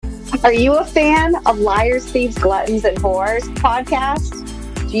Are you a fan of Liars, Thieves, Gluttons, and Whores podcast?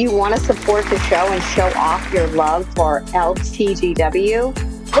 Do you want to support the show and show off your love for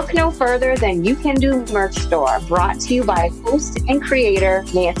LTGW? Look no further than You Can Do Merch Store, brought to you by host and creator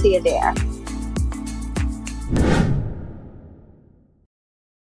Nancy Adair.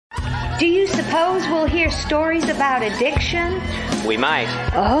 Do you suppose we'll hear stories about addiction? We might.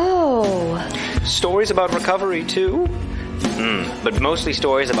 Oh. Stories about recovery, too? But mostly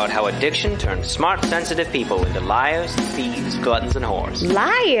stories about how addiction turns smart, sensitive people into liars, thieves, gluttons, and whores.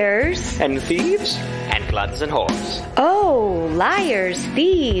 Liars? And thieves? And gluttons and whores. Oh, liars,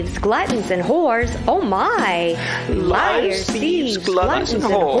 thieves, gluttons, and whores. Oh, my. Liars, thieves, gluttons, and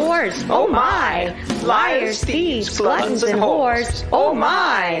whores. Oh, my. Liars, thieves, gluttons, and whores. Oh,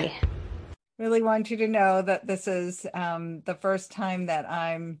 my. Really want you to know that this is the first time that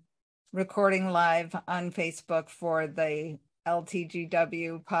I'm recording live on Facebook for the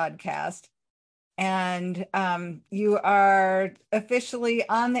LTGW podcast. And you are officially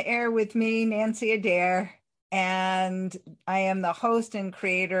on the air with me, Nancy Adair, and I am the host and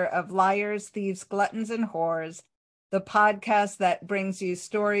creator of Liars, Thieves, Gluttons, and Whores, the podcast that brings you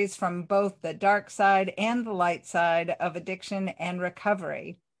stories from both the dark side and the light side of addiction and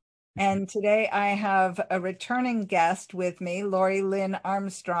recovery. And today I have a returning guest with me, Lori Lynn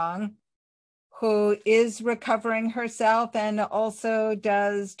Armstrong, who is recovering herself and also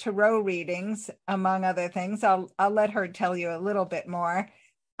does tarot readings, among other things. I'll let her tell you a little bit more.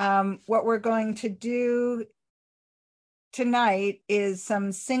 What we're going to do tonight is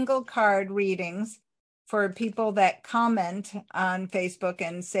some single card readings for people that comment on Facebook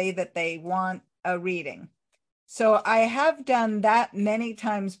and say that they want a reading. So I have done that many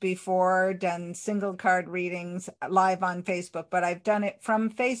times before, done single card readings live on Facebook, but I've done it from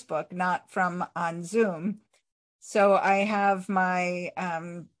Facebook, not from on Zoom. So I have my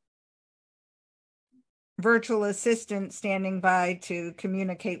virtual assistant standing by to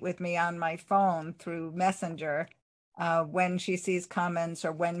communicate with me on my phone through Messenger when she sees comments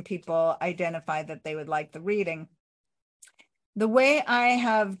or when people identify that they would like the reading. The way I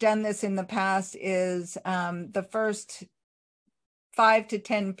have done this in the past is the first 5 to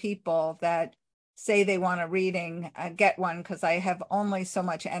 10 people that say they want a reading get one, because I have only so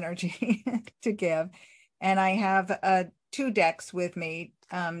much energy to give. And I have 2 decks with me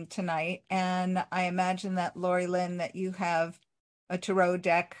tonight. And I imagine that, Lori Lynn, that you have a tarot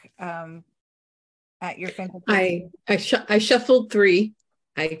deck at your fingertips. I shuffled 3.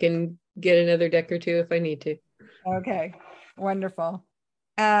 I can get another deck or 2 if I need to. Okay. Wonderful.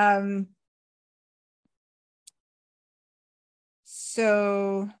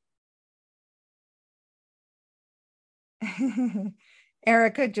 So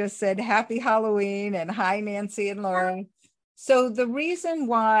Erica just said happy Halloween and hi Nancy and Lori. So the reason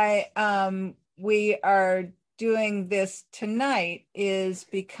why we are doing this tonight is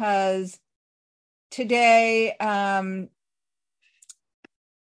because today,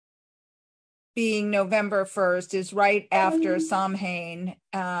 being November 1st, is right after Samhain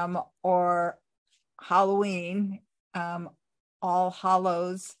or Halloween, All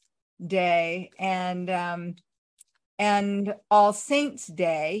Hallows Day, and All Saints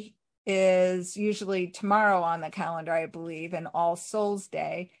Day is usually tomorrow on the calendar, I believe, and All Souls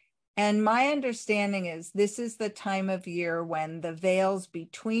Day. And my understanding is this is the time of year when the veils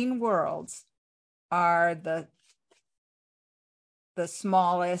between worlds are the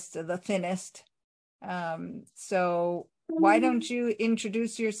smallest, the thinnest. So why don't you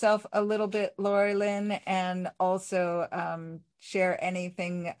introduce yourself a little bit, Lori Lynn, and also share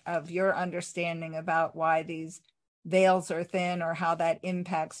anything of your understanding about why these veils are thin or how that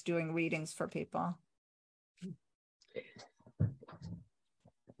impacts doing readings for people.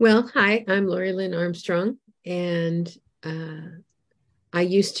 Well, hi, I'm Lori Lynn Armstrong, and I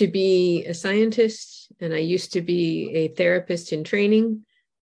used to be a scientist, and I used to be a therapist in training.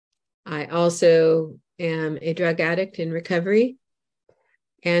 I also am a drug addict in recovery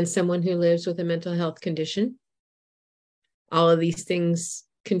and someone who lives with a mental health condition. All of these things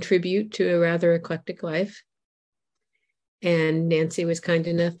contribute to a rather eclectic life. And Nancy was kind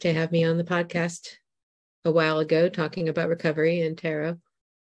enough to have me on the podcast a while ago talking about recovery and tarot.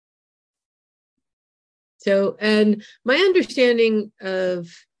 So, and my understanding of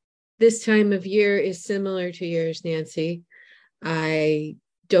this time of year is similar to yours, Nancy. I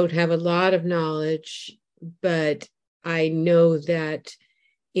don't have a lot of knowledge, but I know that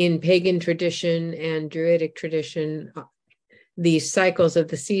in pagan tradition and Druidic tradition, these cycles of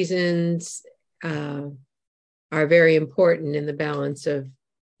the seasons are very important in the balance of,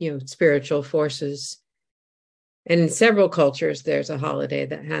 spiritual forces And in several cultures, there's a holiday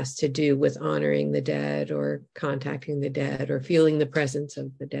that has to do with honoring the dead or contacting the dead or feeling the presence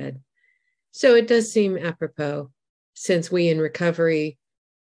of the dead. So it does seem apropos, since we in recovery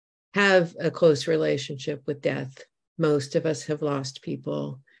have a close relationship with death. Most of us have lost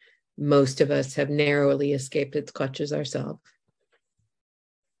people. Most of us have narrowly escaped its clutches ourselves.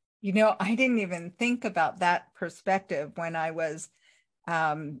 You know, I didn't even think about that perspective when I was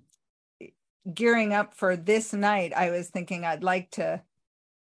gearing up for this night. I was thinking I'd like to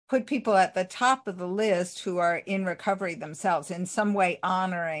put people at the top of the list who are in recovery themselves, in some way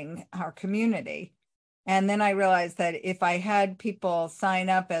honoring our community. And then I realized that if I had people sign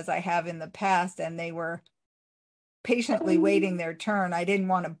up as I have in the past and they were patiently waiting their turn, I didn't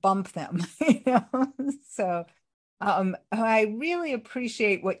want to bump them, you know? So I really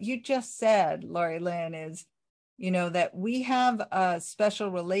appreciate what you just said, Lori Lynn, is, you know, that we have a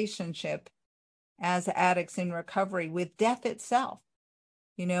special relationship as addicts in recovery with death itself.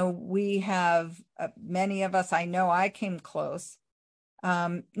 You know, we have, many of us, I know I came close,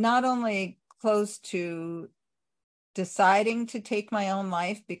 not only close to deciding to take my own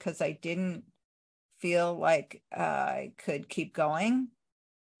life because I didn't feel like I could keep going.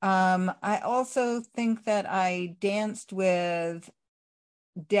 I also think that I danced with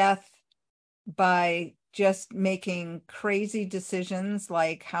death by just making crazy decisions,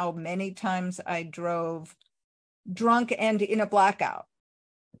 like how many times I drove drunk and in a blackout.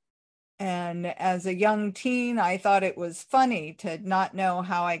 And as a young teen, I thought it was funny to not know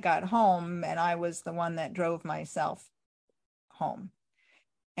how I got home, and I was the one that drove myself home.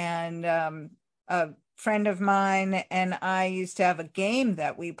 And a friend of mine and I used to have a game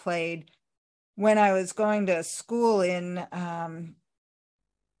that we played when I was going to school in,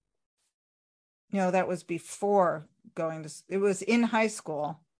 that was before going to, it was in high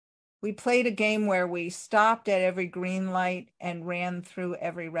school. We played a game where we stopped at every green light and ran through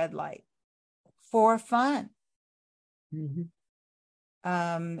every red light for fun. Mm-hmm.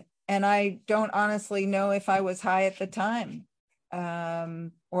 And I don't honestly know if I was high at the time,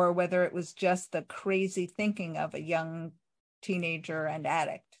 or whether it was just the crazy thinking of a young teenager and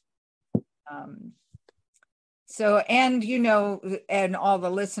addict. So, and and all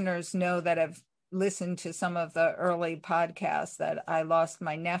the listeners know that have listened to some of the early podcasts, that I lost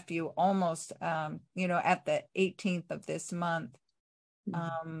my nephew almost, at the 18th of this month,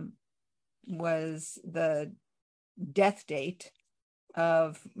 was the death date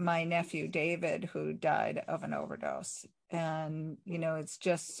of my nephew, David, who died of an overdose. And, it's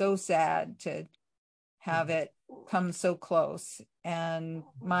just so sad to have it come so close. And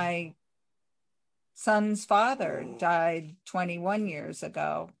my son's father died 21 years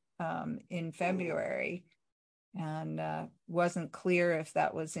ago, in February, and wasn't clear if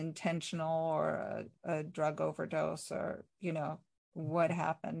that was intentional or a drug overdose or, what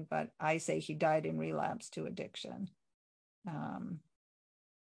happened. But I say he died in relapse to addiction.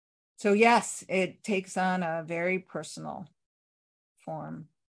 So yes, it takes on a very personal form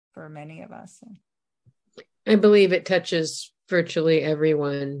for many of us. I believe it touches virtually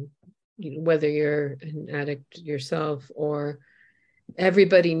everyone, whether you're an addict yourself or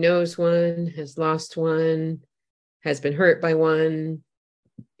everybody knows one, has lost one, has been hurt by one,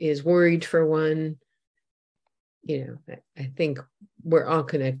 is worried for one. I think we're all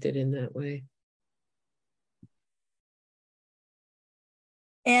connected in that way.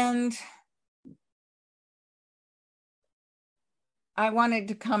 And I wanted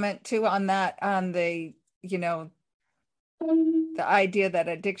to comment too on that, on the idea that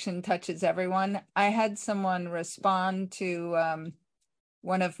addiction touches everyone. I had someone respond to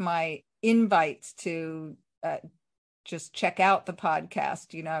one of my invites to just check out the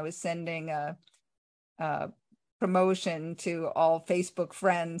podcast. I was sending a promotion to all Facebook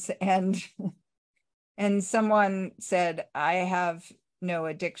friends, and someone said, I have no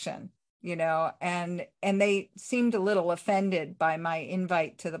addiction, and they seemed a little offended by my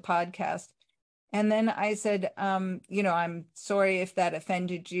invite to the podcast. And then I said, I'm sorry if that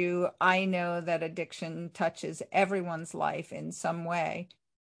offended you. I know that addiction touches everyone's life in some way.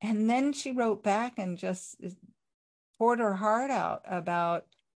 And then she wrote back and just poured her heart out about,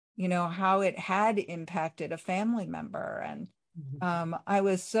 how it had impacted a family member. And I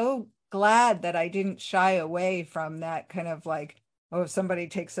was so glad that I didn't shy away from that kind of like, oh, if somebody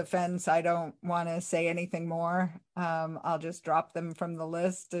takes offense, I don't want to say anything more. I'll just drop them from the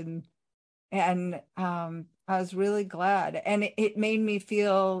list. And I was really glad. And it made me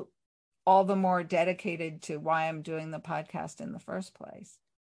feel all the more dedicated to why I'm doing the podcast in the first place,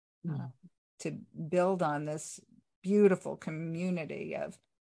 to build on this beautiful community of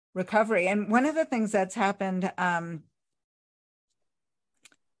recovery. And one of the things that's happened, I'm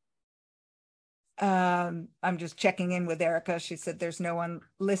just checking in with Erica. She said there's no one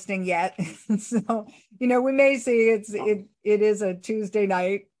listening yet. So, we may see it is a Tuesday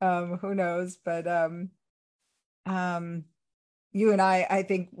night. Who knows? But you and I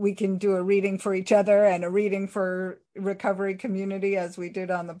think we can do a reading for each other and a reading for recovery community as we did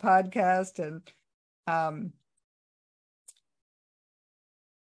on the podcast.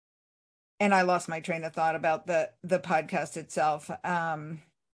 And I lost my train of thought about the podcast itself.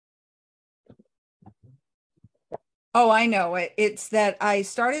 Oh, I know it. It's that I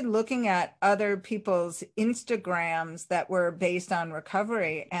started looking at other people's Instagrams that were based on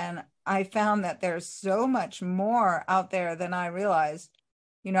recovery, and I found that there's so much more out there than I realized.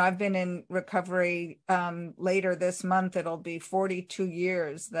 I've been in recovery. Later this month, it'll be 42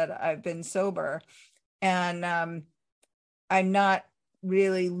 years that I've been sober, and I'm not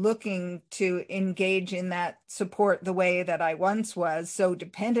really looking to engage in that support the way that I once was, so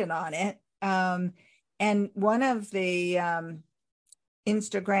dependent on it. And one of the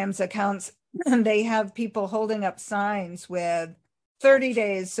Instagram's accounts, they have people holding up signs with 30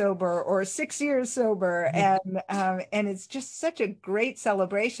 days sober or 6 years sober. And it's just such a great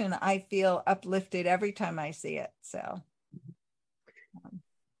celebration. I feel uplifted every time I see it. So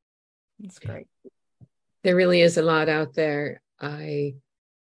it's great. There really is a lot out there. I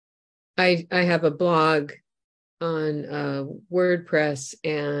have a blog on WordPress,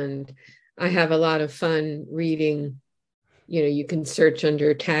 and I have a lot of fun reading. You can search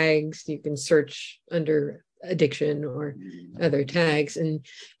under tags, you can search under addiction or other tags, and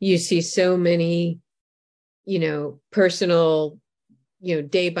you see so many, personal,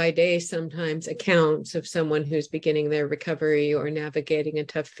 day by day, sometimes accounts of someone who's beginning their recovery or navigating a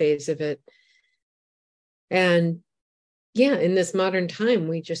tough phase of it. And yeah, in this modern time,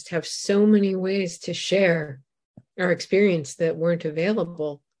 we just have so many ways to share our experience that weren't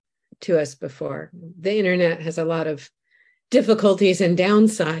available to us before. The internet has a lot of difficulties and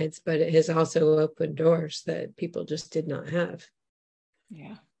downsides, but it has also opened doors that people just did not have.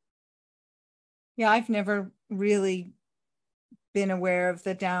 Yeah. Yeah, I've never really been aware of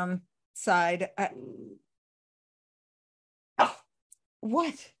the downside.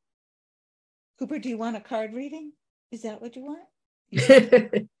 What? Cooper, do you want a card reading? Is that what you want?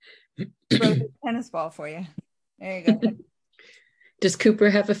 Throw the tennis ball for you. There you go. Does Cooper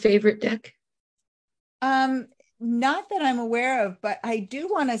have a favorite deck? Not that I'm aware of, but I do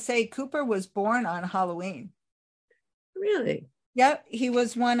want to say Cooper was born on Halloween. Really? Yep, he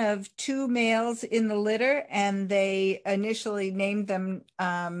was one of 2 males in the litter, and they initially named them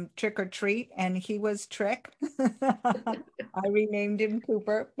Trick or Treat, and he was Trick. I renamed him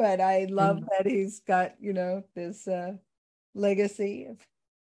Cooper, but I love that he's got, this legacy of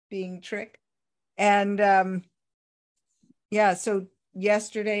being Trick. And yeah, so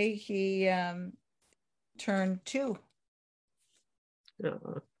yesterday he turned 2.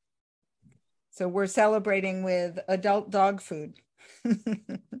 Uh-oh. So we're celebrating with adult dog food.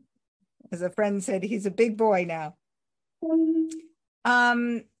 As a friend said, he's a big boy now.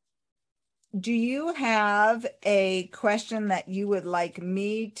 Do you have a question that you would like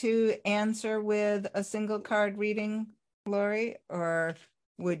me to answer with a single card reading, Lori? Or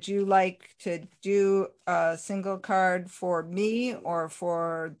would you like to do a single card for me or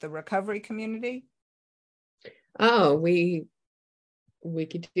for the recovery community? Oh, we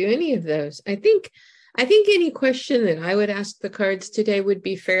could do any of those. I think any question that I would ask the cards today would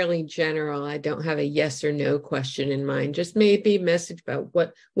be fairly general. I don't have a yes or no question in mind. Just maybe a message about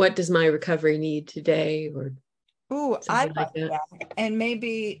what does my recovery need today, or I like that. And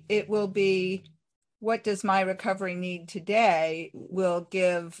maybe it will be, what does my recovery need today, will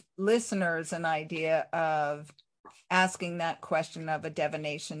give listeners an idea of asking that question of a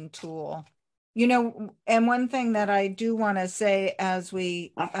divination tool. And one thing that I do want to say as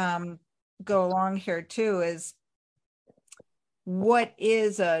we go along here too is, what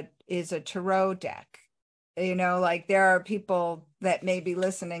is a tarot deck? Like there are people that may be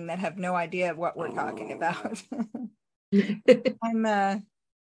listening that have no idea what we're talking about.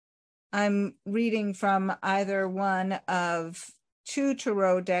 I'm reading from either one of 2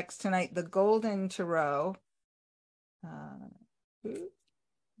 tarot decks tonight, the Golden Tarot,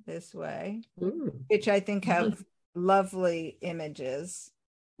 this way, which I think have lovely images.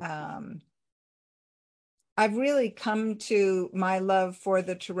 I've really come to my love for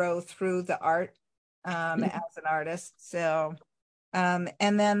the tarot through the art as an artist. So, and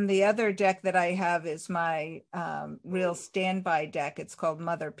then the other deck that I have is my real standby deck. It's called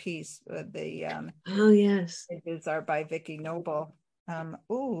Mother Peace. The oh yes, images are by Vicki Noble.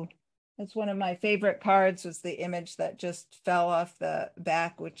 Ooh, that's one of my favorite cards, was the image that just fell off the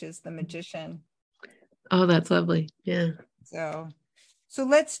back, which is the Magician. Oh, that's lovely. Yeah. So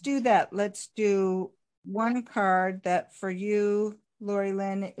let's do that. Let's do one card that for you, Lori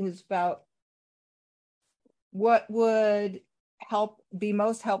Lynn, is about what would be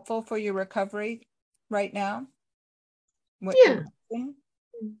most helpful for your recovery right now. Yeah.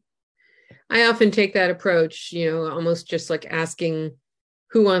 I often take that approach, almost just like asking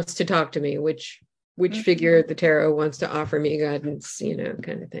who wants to talk to me, which figure of the tarot wants to offer me guidance,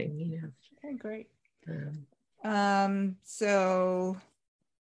 kind of thing, Okay, great. So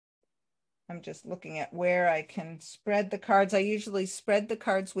I'm just looking at where I can spread the cards. I usually spread the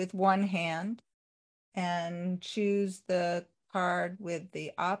cards with one hand and choose the card with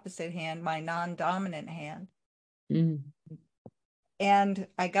the opposite hand, my non-dominant hand. Mm. And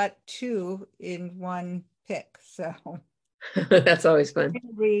I got two in one pick, so that's always fun.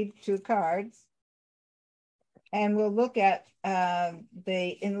 Read two cards, and we'll look at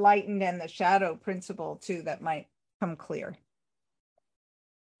the enlightened and the shadow principle too that might come clear.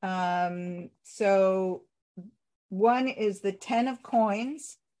 So one is the 10 of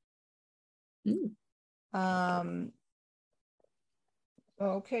coins.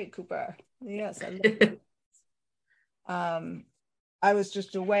 Okay, Cooper. Yes, I love it. I was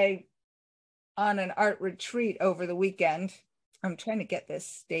just away on an art retreat over the weekend. I'm trying to get this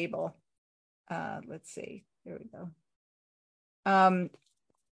stable. Let's see. There we go.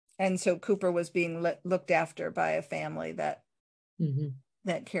 And so Cooper was being looked after by a family that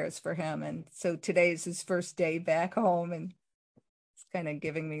that cares for him. And so today's his first day back home, and it's kind of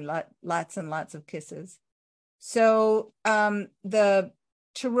giving me lots and lots of kisses. So the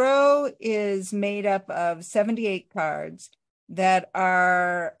tarot is made up of 78 cards that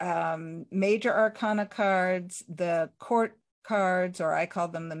are major arcana cards, the court cards, or I call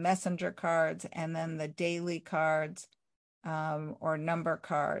them the messenger cards, and then the daily cards, or number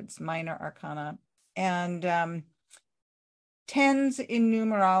cards, minor arcana. And tens in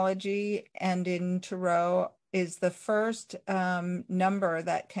numerology and in tarot is the first number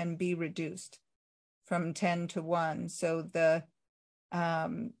that can be reduced from 10 to 1. So the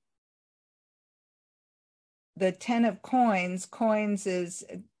 10 of coins is,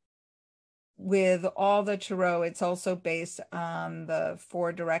 with all the tarot, it's also based on the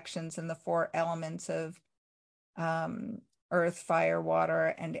 4 directions and the 4 elements of earth, fire, water,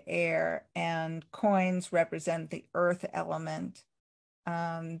 and air. And coins represent the earth element.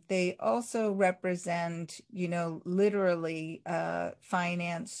 They also represent, literally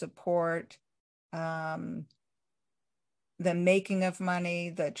finance, support, the making of money,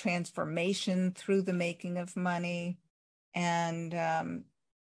 the transformation through the making of money. And I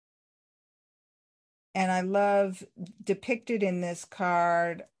love, depicted in this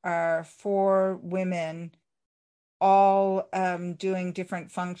card are 4 women, all doing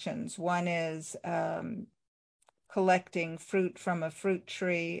different functions. One is collecting fruit from a fruit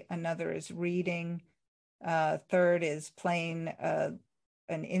tree. Another is reading. Third is playing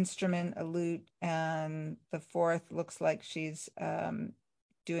an instrument, a lute. And the fourth looks like she's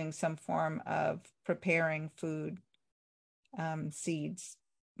doing some form of preparing food, seeds,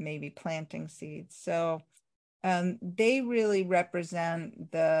 maybe planting seeds. So they really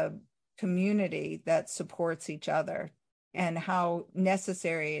represent the community that supports each other, and how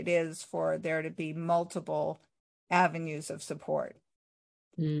necessary it is for there to be multiple avenues of support.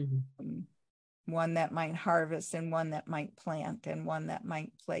 One that might harvest, and one that might plant, and one that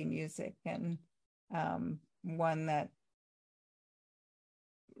might play music, and one that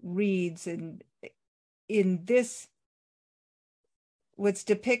reads. And in this, what's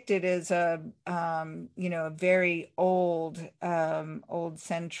depicted is a very old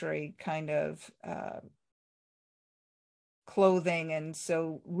century kind of clothing, and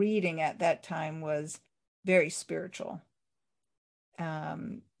so reading at that time was very spiritual.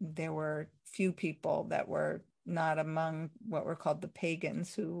 There were few people that were not among what were called the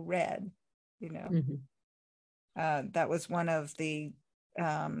pagans who read. That was one of the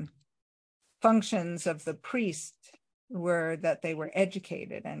functions of the priest, were that they were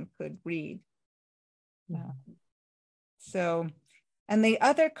educated and could read. So, and the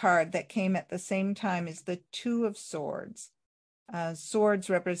other card that came at the same time is the 2 of Swords. Swords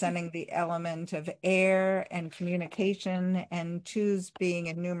representing the element of air and communication, and 2s being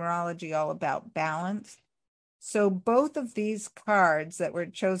in numerology all about balance. So both of these cards that were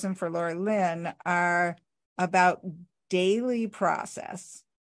chosen for Lori Lynn are about daily process,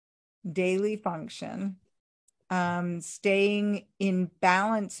 daily function, staying in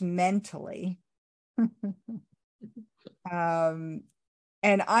balance mentally, And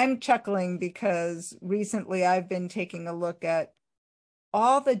I'm chuckling because recently I've been taking a look at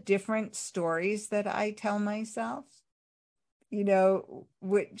all the different stories that I tell myself,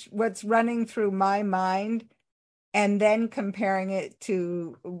 what's running through my mind, and then comparing it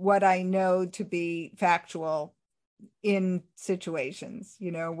to what I know to be factual in situations,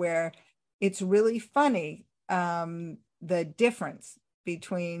 where it's really funny, the difference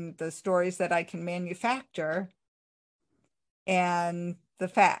between the stories that I can manufacture and the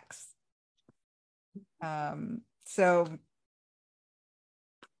facts. So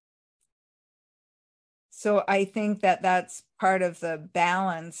I think that that's part of the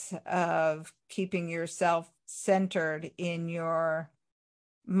balance of keeping yourself centered in your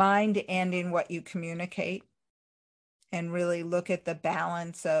mind and in what you communicate, and really look at the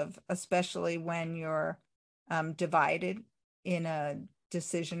balance of, especially when you're divided in a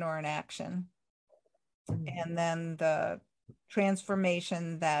decision or an action. And then the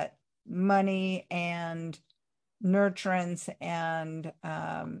transformation that money and nurturance and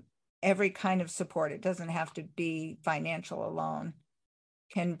every kind of support, it doesn't have to be financial alone,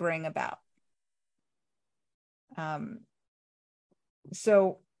 can bring about.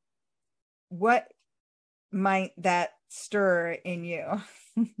 So what might that stir in you?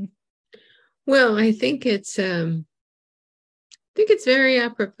 Well, I think it's very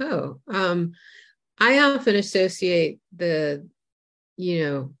apropos. I often associate the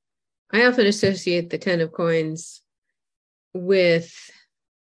 10 of coins with,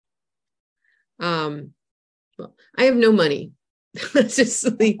 well, I have no money. let's just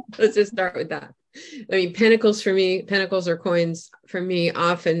start with that. I mean, pentacles or coins for me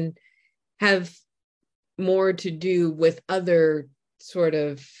often have more to do with other sort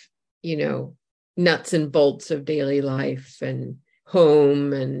of, nuts and bolts of daily life and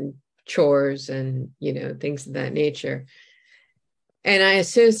home and chores and, things of that nature. And I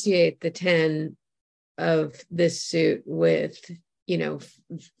associate the 10 of this suit with,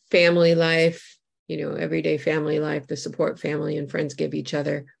 family life, everyday family life, the support family and friends give each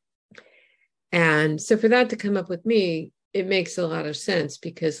other. And so for that to come up with me, it makes a lot of sense,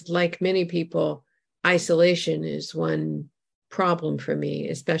 because like many people, isolation is one problem for me,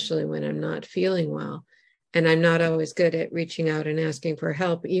 especially when I'm not feeling well. And I'm not always good at reaching out and asking for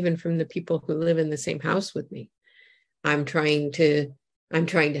help, even from the people who live in the same house with me. I'm trying to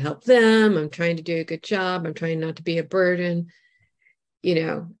help them. I'm trying to do a good job. I'm trying not to be a burden,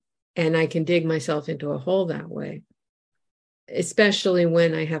 and I can dig myself into a hole that way, especially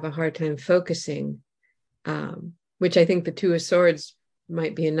when I have a hard time focusing, which I think the Two of Swords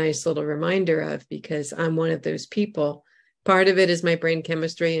might be a nice little reminder of, because I'm one of those people. Part of it is my brain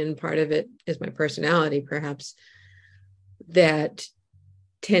chemistry, and part of it is my personality, perhaps, that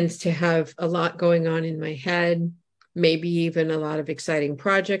tends to have a lot going on in my head, maybe even a lot of exciting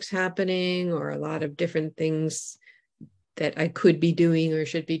projects happening, or a lot of different things that I could be doing or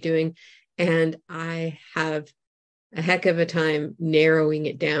should be doing. And I have a heck of a time narrowing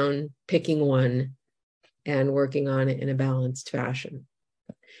it down, picking one and working on it in a balanced fashion.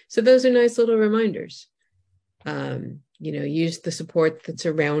 So those are nice little reminders. Use the support that's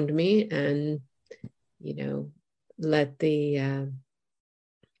around me, and, let the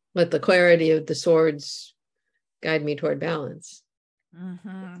clarity of the swords guide me toward balance.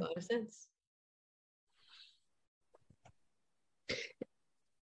 Mm-hmm. Makes a lot of sense.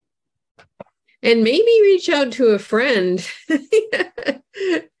 And maybe reach out to a friend.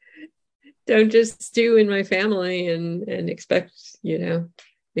 Don't just stew in my family and expect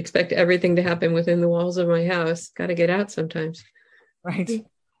everything to happen within the walls of my house. Got to get out sometimes. Right.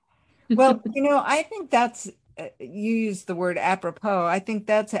 Well, I think that's, you used the word apropos. I think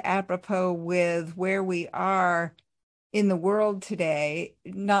that's apropos with where we are in the world today.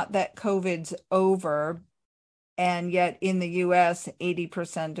 Not that COVID's over, and yet in the US,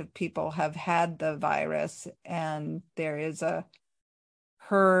 80% of people have had the virus, and there is a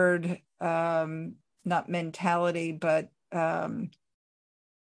herd, not mentality, but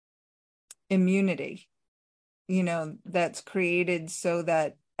immunity, that's created so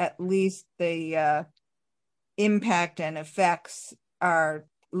that at least the impact and effects are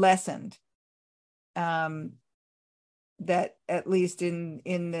lessened. That at least in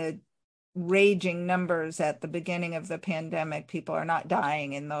the raging numbers at the beginning of the pandemic, people are not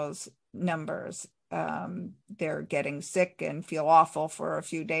dying in those numbers. They're getting sick and feel awful for a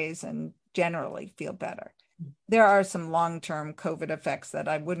few days and generally feel better. There are some long-term COVID effects that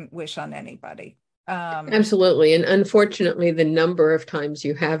I wouldn't wish on anybody. Absolutely. And unfortunately, the number of times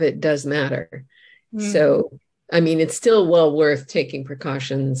you have it does matter. Mm-hmm. So, I mean, it's still well worth taking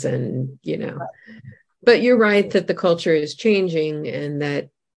precautions and, But you're right that the culture is changing and that,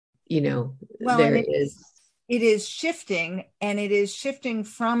 Well, there and is. it is shifting, and it is shifting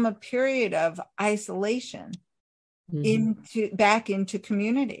from a period of isolation back into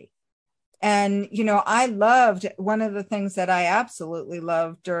community. And, I loved, one of the things that I absolutely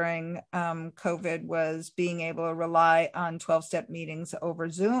loved during COVID was being able to rely on 12-step meetings over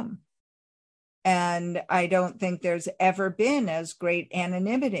Zoom. And I don't think there's ever been as great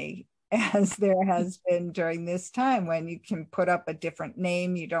anonymity as there has been during this time, when you can put up a different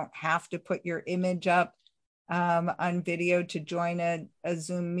name. You don't have to put your image up on video to join a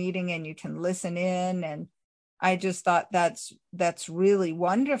Zoom meeting, and you can listen in. And I just thought that's really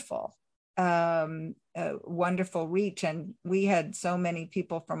wonderful. A wonderful reach. And we had so many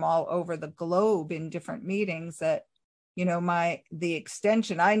people from all over the globe in different meetings that, the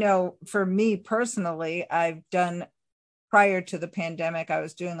extension, I know for me personally, I've done, prior to the pandemic, I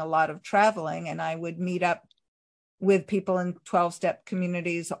was doing a lot of traveling, and I would meet up with people in 12-step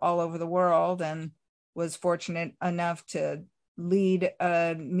communities all over the world, and was fortunate enough to lead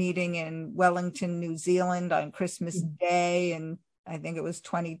a meeting in Wellington, New Zealand on Christmas Day, and I think it was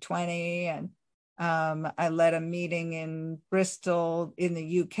 2020. And I led a meeting in Bristol in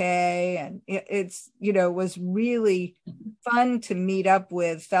the UK, and it's was really fun to meet up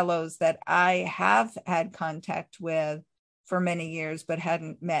with fellows that I have had contact with for many years, but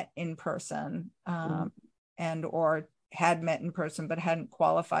hadn't met in person, and or had met in person, but hadn't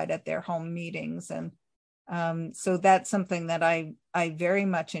qualified at their home meetings. And so that's something that I very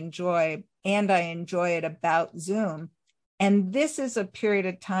much enjoy, and I enjoy it about Zoom. And this is a period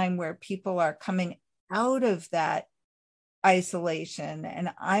of time where people are coming out of that isolation.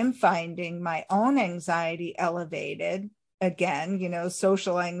 And I'm finding my own anxiety elevated again,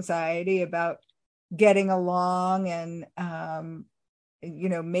 social anxiety about getting along and,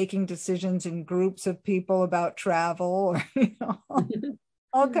 making decisions in groups of people about travel, or,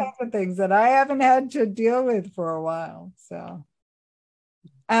 all kinds of things that I haven't had to deal with for a while. So,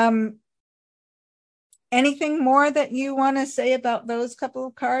 anything more that you want to say about those couple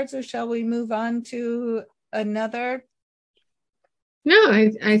of cards, or shall we move on to another? No,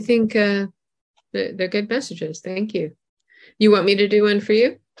 I think they're good messages. Thank you. You want me to do one for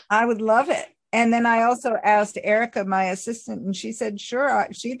you? I would love it. And then I also asked Erica, my assistant, and she said, sure,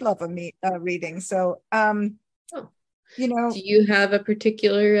 she'd love a reading. So, do you have a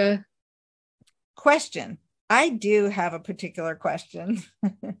particular question? I do have a particular question.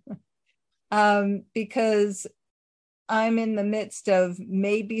 Because I'm in the midst of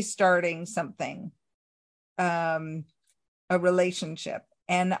maybe starting something, a relationship.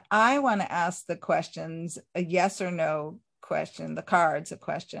 And I want to ask the questions, a yes or no question, the cards a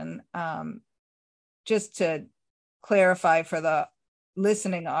question, just to clarify for the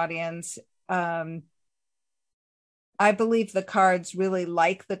listening audience. I believe the cards really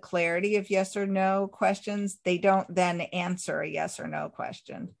like the clarity of yes or no questions. They don't then answer a yes or no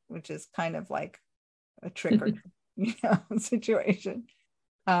question, which is kind of like a trick or situation.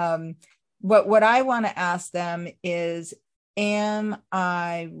 But what I want to ask them is, am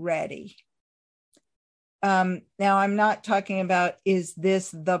I ready? Now, I'm not talking about, is this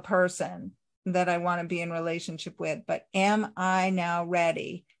the person that I want to be in relationship with, but am I now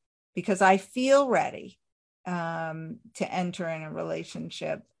ready? Because I feel ready to enter in a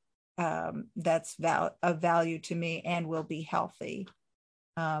relationship that's of value to me and will be healthy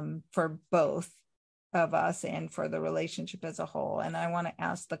for both of us and for the relationship as a whole. And I want to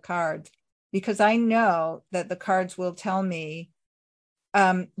ask the cards, because I know that the cards will tell me,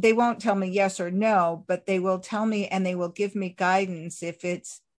 they won't tell me yes or no, but they will tell me, and they will give me guidance if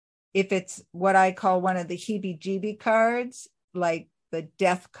it's what I call one of the heebie-jeebie cards, like the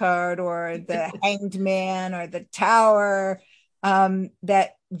death card or the hanged man or the tower,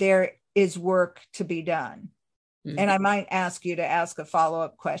 that there is work to be done. Mm-hmm. And I might ask you to ask a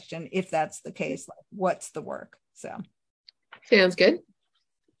follow-up question if that's the case, like what's the work? So sounds good.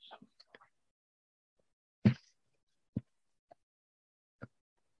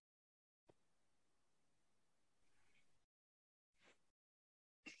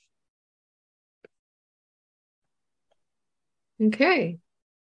 Okay.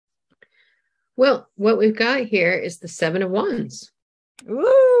 Well, what we've got here is the Seven of Wands.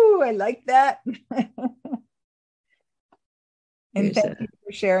 Ooh, I like that. And thank you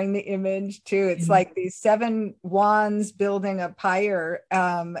for sharing the image too. It's like these 7 wands building a pyre,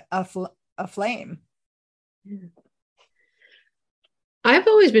 a flame. I've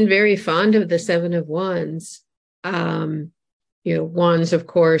always been very fond of the Seven of Wands. Wands, of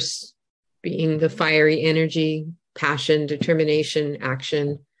course, being the fiery energy, passion, determination,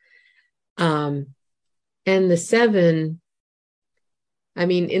 action. And the 7, I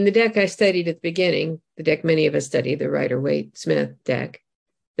mean, in the deck I studied at the beginning, the deck many of us study, the Rider-Waite-Smith deck,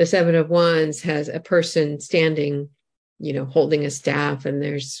 the 7 of Wands has a person standing, holding a staff, and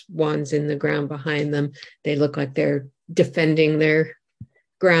there's wands in the ground behind them. They look like they're defending their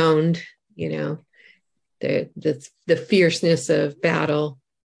ground, the fierceness of battle.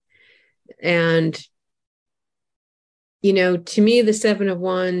 And, to me, the 7 of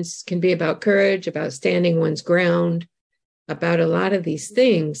Wands can be about courage, about standing one's ground, about a lot of these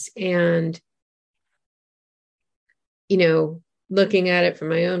things. And, looking at it from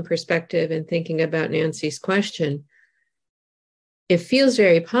my own perspective and thinking about Nancy's question, it feels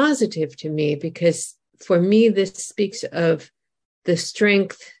very positive to me, because for me, this speaks of the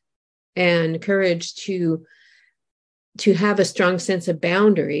strength and courage to have a strong sense of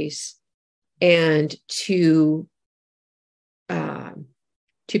boundaries, and to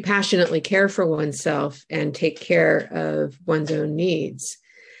passionately care for oneself and take care of one's own needs.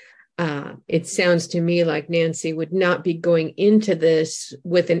 It sounds to me like Nancy would not be going into this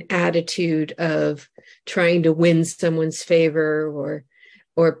with an attitude of trying to win someone's favor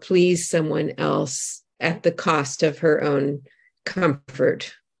or please someone else at the cost of her own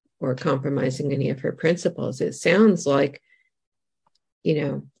comfort or compromising any of her principles. It sounds like,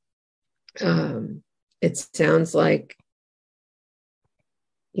 it sounds like,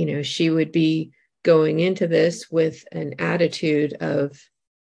 she would be going into this with an attitude of,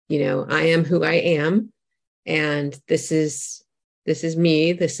 I am who I am, and this is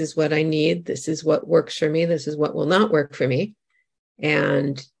me. This is what I need. This is what works for me. This is what will not work for me.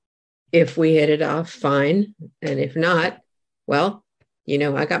 And if we hit it off, fine. And if not, well,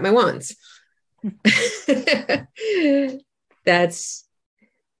 I got my wands.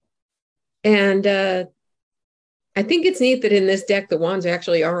 I think it's neat that in this deck, the wands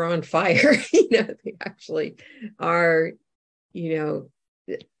actually are on fire. They actually are,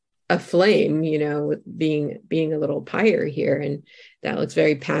 a flame, being a little pyre here. And that looks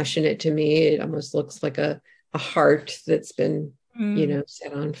very passionate to me. It almost looks like a heart that's been,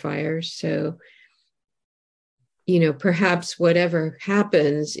 set on fire. So, perhaps whatever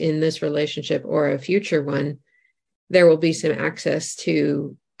happens in this relationship or a future one, there will be some access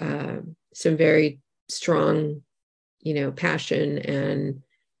to some very strong, passion and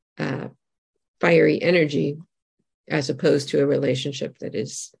fiery energy, as opposed to a relationship that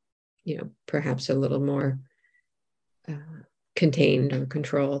is, perhaps a little more contained or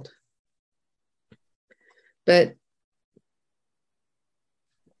controlled. But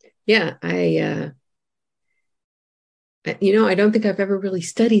yeah, I don't think I've ever really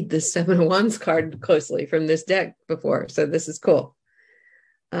studied this 7 of Wands card closely from this deck before. So this is cool.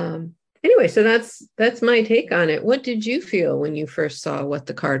 Anyway, so that's my take on it. What did you feel when you first saw what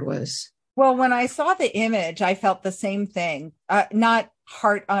the card was? Well, when I saw the image, I felt the same thing. Not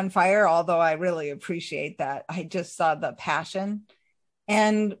heart on fire, although I really appreciate that. I just saw the passion.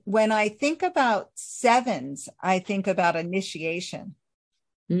 And when I think about 7s, I think about initiation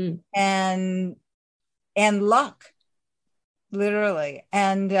and luck, literally.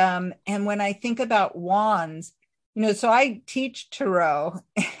 And when I think about wands, so I teach tarot.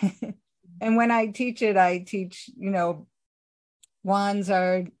 And when I teach it, I teach, wands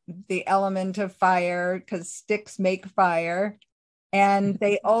are the element of fire because sticks make fire. And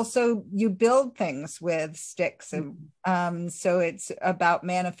they also, you build things with sticks. And so it's about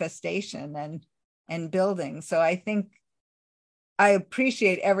manifestation and building. So I think I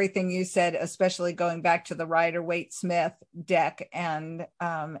appreciate everything you said, especially going back to the Rider-Waite-Smith deck and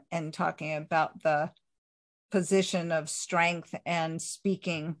talking about the position of strength and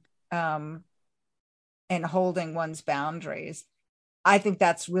speaking and holding one's boundaries. I think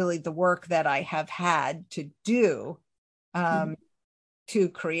that's really the work that I have had to do to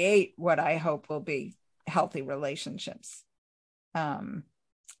create what I hope will be healthy relationships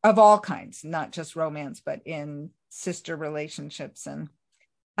of all kinds, not just romance, but in sister relationships.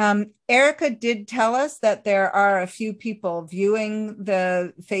 And Erica did tell us that there are a few people viewing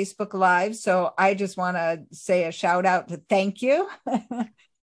the Facebook Live. So I just want to say a shout out to thank you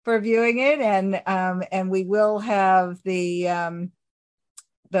for viewing it. And we will have the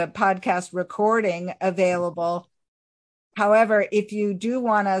podcast recording available. However, if you do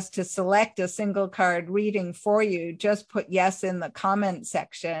want us to select a single card reading for you, just put yes in the comment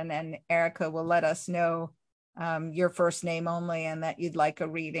section and Erica will let us know your first name only and that you'd like a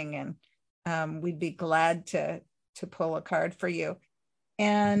reading. And we'd be glad to pull a card for you.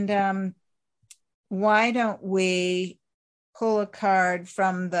 And why don't we pull a card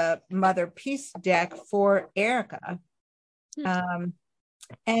from the Mother Peace deck for Erica?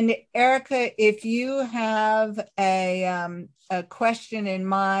 And Erica, if you have a question in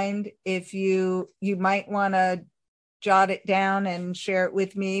mind, if you might want to jot it down and share it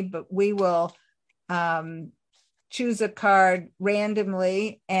with me, but we will choose a card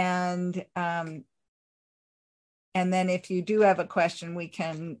randomly, and then if you do have a question, we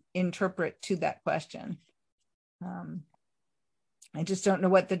can interpret to that question. I just don't know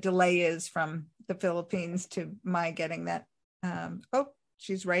what the delay is from the Philippines to my getting that. Oh,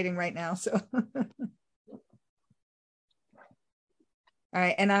 she's writing right now. So, all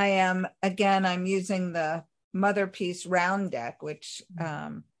right. And I'm using the Mother Piece round deck, which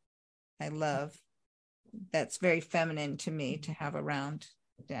I love. That's very feminine to me to have a round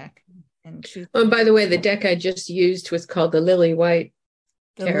deck. And by the way, the deck I just used was called the Lily White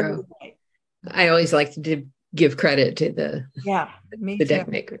Tarot. I always like to give credit to the deck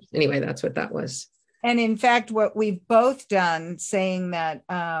makers. Anyway, that's what that was. And in fact, what we've both done, saying that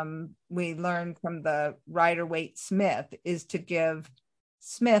we learned from the Rider-Waite Smith, is to give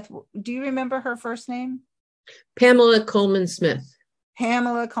Smith. Do you remember her first name? Pamela Coleman Smith.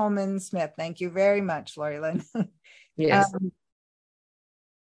 Pamela Coleman Smith. Thank you very much, Lori Lynn. Yes.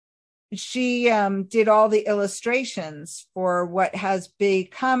 She did all the illustrations for what has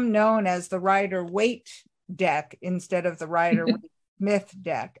become known as the Rider-Waite deck instead of the Rider-Waite Smith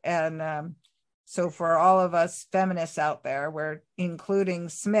deck. And so for all of us feminists out there, we're including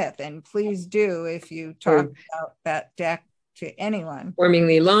Smith. And please do, if you talk about that deck to anyone. Forming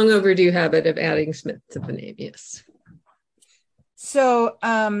the long overdue habit of adding Smith to the name, yes. So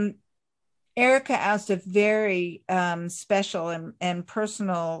Erica asked a very special and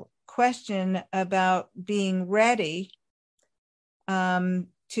personal question about being ready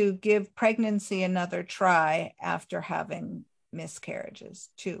to give pregnancy another try after having miscarriages,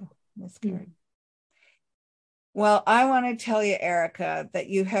 2 miscarriages. Well, I want to tell you, Erica, that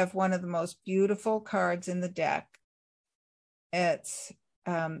you have one of the most beautiful cards in the deck. It's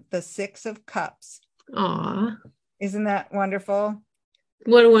the 6 of Cups. Aw. Isn't that wonderful?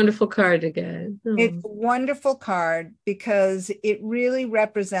 What a wonderful card to get. Oh. It's a wonderful card because it really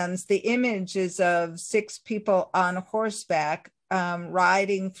represents the images of 6 people on horseback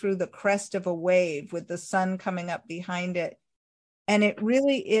riding through the crest of a wave with the sun coming up behind it. And it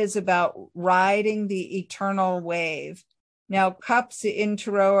really is about riding the eternal wave. Now, cups in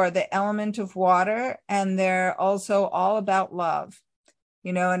tarot are the element of water, and they're also all about love.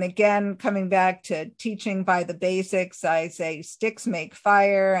 You know, and again, coming back to teaching by the basics, I say sticks make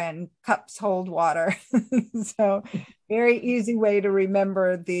fire and cups hold water. So very easy way to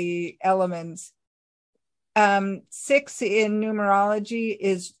remember the elements. 6 in numerology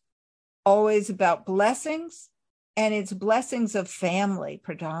is always about blessings, and it's blessings of family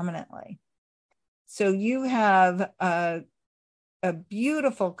predominantly. So you have a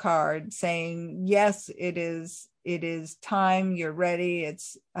beautiful card saying, yes, it is time, you're ready,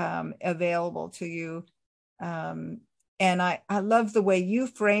 it's available to you. And I love the way you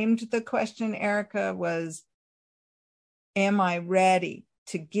framed the question, Erica, was, am I ready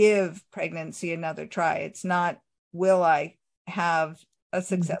to give pregnancy another try? It's not, will I have a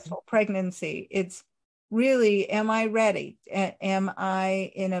successful pregnancy? It's really, am I ready? Am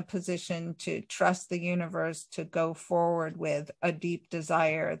I in a position to trust the universe to go forward with a deep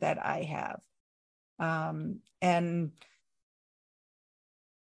desire that I have? And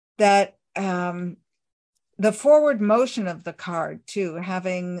that the forward motion of the card too,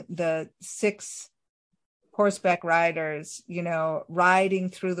 having the 6 horseback riders, you know, riding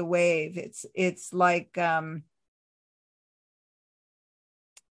through the wave. It's like, I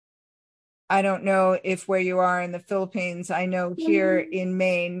don't know if where you are in the Philippines, I know here in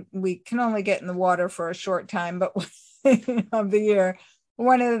Maine, we can only get in the water for a short time, but of the year,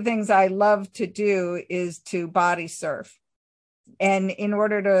 one of the things I love to do is to body surf. And in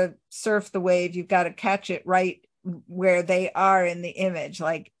order to surf the wave, you've got to catch it right where they are in the image,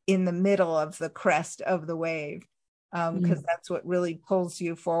 like in the middle of the crest of the wave, because that's what really pulls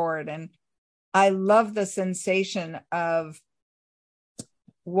you forward. And I love the sensation of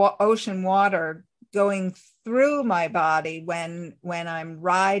ocean water going through my body when I'm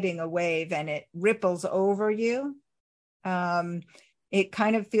riding a wave and it ripples over you. It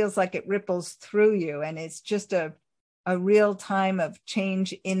kind of feels like it ripples through you, and it's just a real time of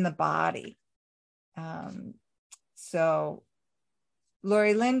change in the body. So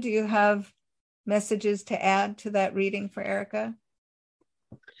Lori Lynn, do you have messages to add to that reading for Erica?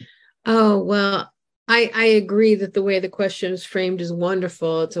 Oh, well, I agree that the way the question is framed is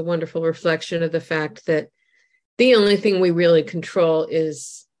wonderful. It's a wonderful reflection of the fact that the only thing we really control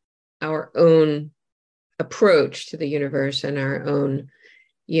is our own approach to the universe and our own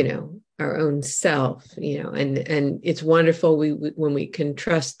our own self, and it's wonderful when we can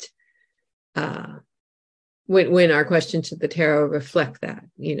trust, when our questions to the tarot reflect that,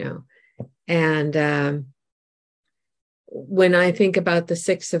 and when I think about the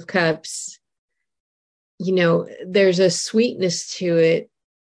Six of Cups, there's a sweetness to it.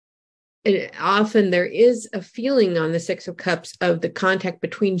 And often there is a feeling on the Six of Cups of the contact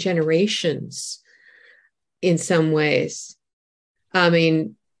between generations in some ways. I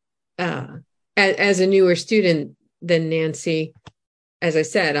mean, as a newer student than Nancy, as I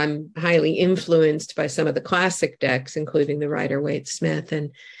said, I'm highly influenced by some of the classic decks, including the Rider-Waite-Smith.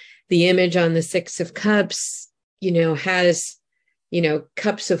 And the image on the Six of Cups, has,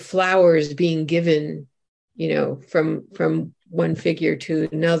 cups of flowers being given, from one figure to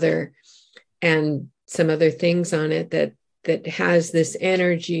another, and some other things on it that has this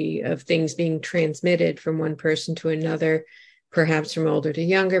energy of things being transmitted from one person to another, perhaps from older to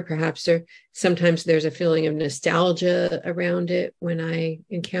younger, sometimes there's a feeling of nostalgia around it when I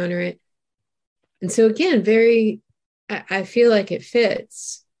encounter it. And so again, I feel like it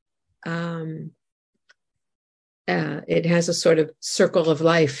fits. It has a sort of circle of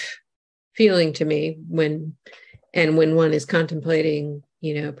life feeling to me when one is contemplating,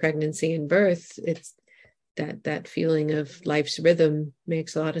 pregnancy and birth. It's that feeling of life's rhythm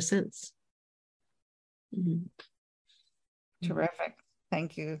makes a lot of sense. Mm-hmm. Terrific.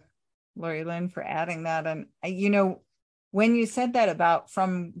 Thank you, Lori Lynn, for adding that. And, when you said that about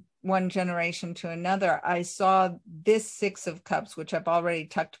from one generation to another, I saw this Six of Cups, which I've already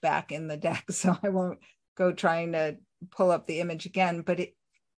tucked back in the deck, so I won't go trying to pull up the image again, but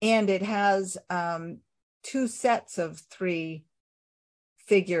it has two sets of three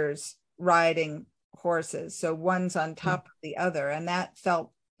figures riding horses. So one's on top of the other, and that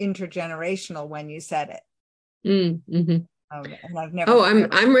felt intergenerational when you said it. Mm-hmm. And I've never. Oh,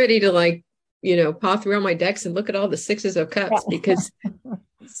 I'm ready to paw through all my decks and look at all the Sixes of Cups, because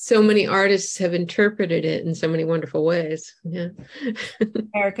so many artists have interpreted it in so many wonderful ways. Yeah.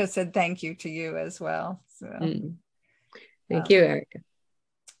 Erica said thank you to you as well. So. Thank you, Erica.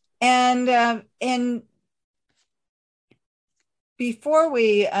 And before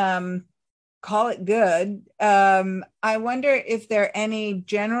we call it good, I wonder if there are any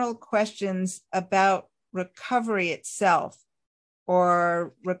general questions about recovery itself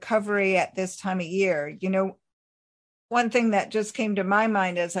or recovery at this time of year. One thing that just came to my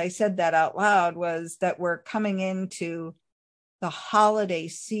mind as I said that out loud was that we're coming into the holiday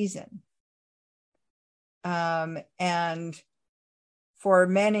season. And for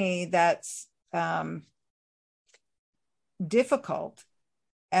many, that's difficult,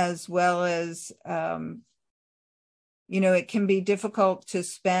 as well as, it can be difficult to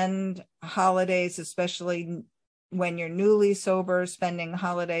spend holidays, especially when you're newly sober, spending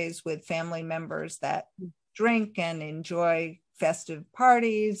holidays with family members that drink and enjoy festive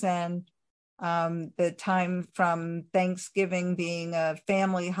parties, and the time from Thanksgiving being a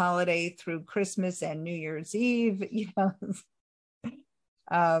family holiday through Christmas and New Year's Eve,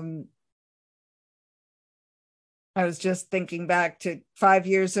 I was just thinking back to 5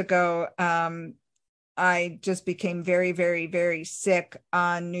 years ago. I just became very, very, very sick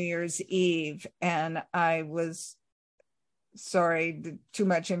on New Year's Eve, and I was, sorry, too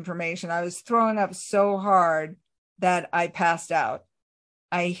much information. I was throwing up so hard that I passed out.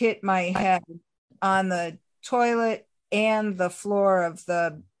 I hit my head on the toilet and the floor of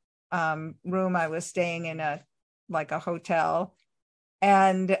the room I was staying in, a hotel,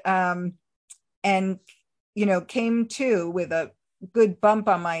 and came to with a good bump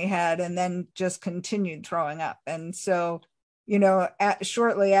on my head, and then just continued throwing up. And so,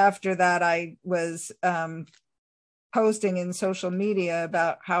 shortly after that, I was posting in social media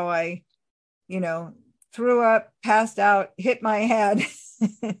about how I, threw up, passed out, hit my head,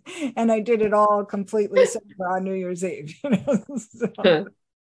 and I did it all completely sober on New Year's Eve. So,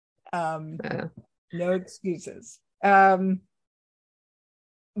 no excuses.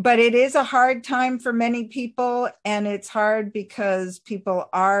 But it is a hard time for many people, and it's hard because people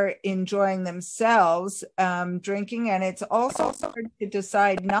are enjoying themselves drinking, and it's also hard to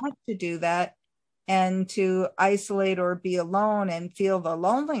decide not to do that and to isolate or be alone and feel the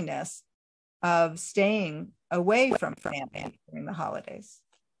loneliness of staying away from family during the holidays.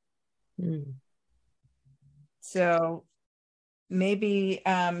 So maybe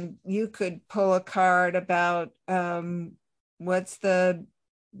you could pull a card about what's the,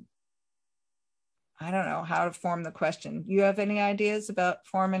 I don't know how to form the question. You have any ideas about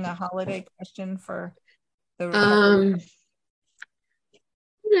forming a holiday question for the recovery?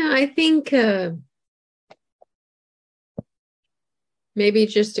 I think maybe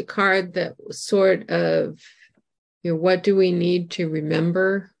just a card that sort of, what do we need to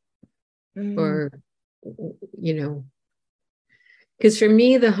remember? Or, because for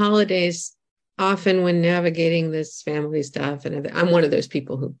me, the holidays, often when navigating this family stuff, and I'm one of those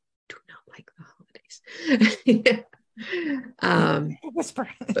people who do not like the holidays.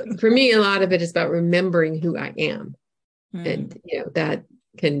 But for me, a lot of it is about remembering who I am. And, that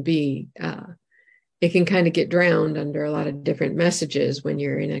can be, it can kind of get drowned under a lot of different messages when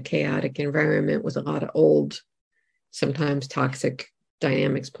you're in a chaotic environment with a lot of old, sometimes toxic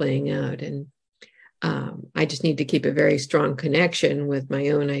dynamics playing out. And I just need to keep a very strong connection with my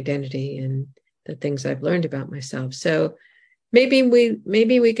own identity and the things I've learned about myself. So maybe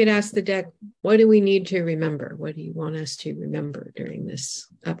we could ask the deck, what do we need to remember? What do you want us to remember during this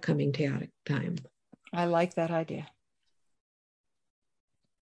upcoming chaotic time? I like that idea.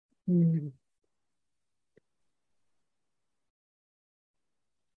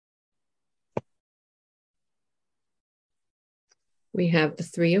 We have the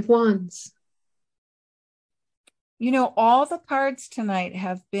Three of Wands. All the cards tonight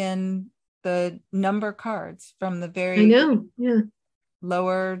have been the number cards from the very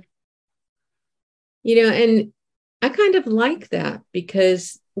lower. And I kind of like that,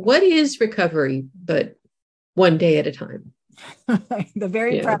 because what is recovery but one day at a time? The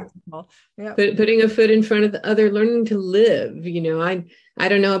very practical. Yeah. Putting a foot in front of the other, learning to live. I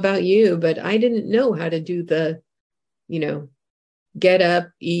don't know about you, but I didn't know how to do the, get up,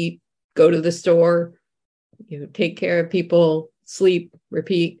 eat, go to the store, take care of people, sleep,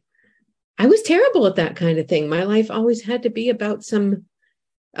 repeat. I was terrible at that kind of thing. My life always had to be about some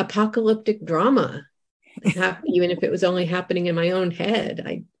apocalyptic drama, even if it was only happening in my own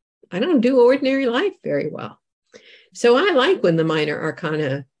head. I don't do ordinary life very well. So I like when the minor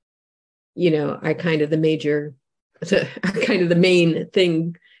arcana, are kind of the major, are kind of the main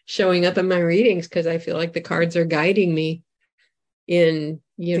thing showing up in my readings, because I feel like the cards are guiding me in,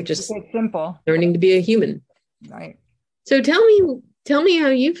 just simple, learning to be a human. Right. So tell me how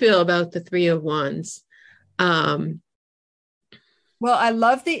you feel about the Three of Wands. Well, I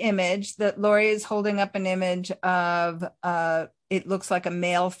love the image that Lori is holding up, an image of, it looks like a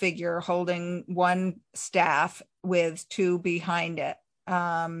male figure holding one staff with two behind it,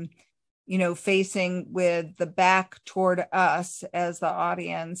 facing with the back toward us as the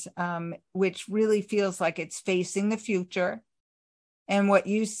audience, which really feels like it's facing the future. And what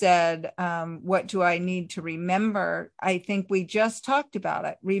you said, what do I need to remember? I think we just talked about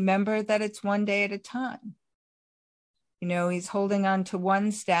it. Remember that it's one day at a time. He's holding on to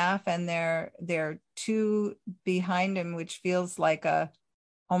one staff, and there are two behind him, which feels like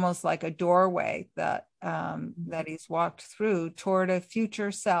almost like a doorway that he's walked through toward a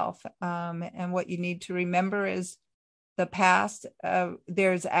future self. And what you need to remember is the past.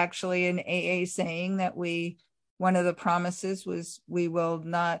 There's actually an AA saying that one of the promises was we will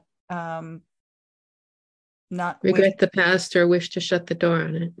not regret the past or wish to shut the door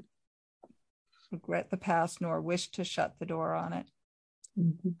on it. Regret the past nor wish to shut the door on it.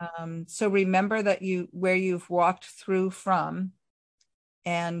 Mm-hmm. So remember that where you've walked through from,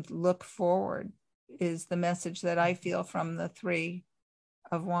 and look forward is the message that I feel from the Three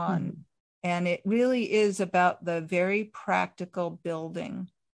of Wands. Mm-hmm. And it really is about the very practical building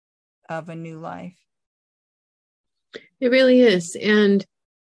of a new life. It really is. And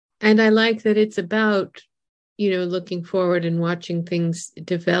I like that it's about, looking forward and watching things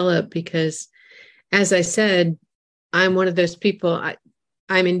develop, because as I said, I'm one of those people,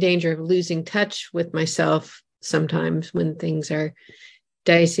 I'm in danger of losing touch with myself sometimes when things are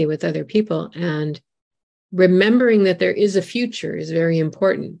dicey with other people. And remembering that there is a future is very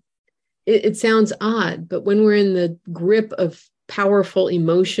important. It sounds odd, but when we're in the grip of powerful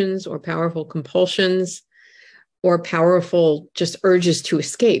emotions or powerful compulsions or powerful just urges to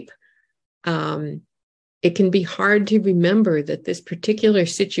escape, it can be hard to remember that this particular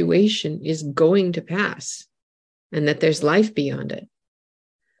situation is going to pass and that there's life beyond it.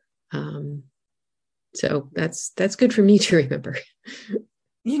 So that's good for me to remember.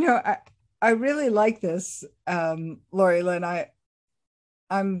 I really like this, Lori Lynn. I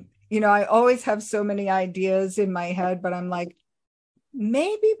always have so many ideas in my head, but I'm like,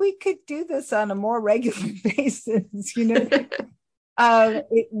 maybe we could do this on a more regular basis,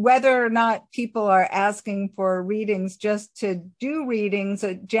 whether or not people are asking for readings just to do readings,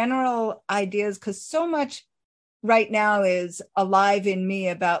 general ideas, because so much right now is alive in me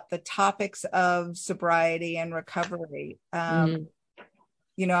about the topics of sobriety and recovery.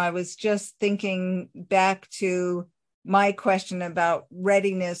 I was just thinking back to my question about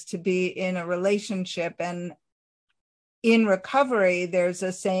readiness to be in a relationship, and in recovery, there's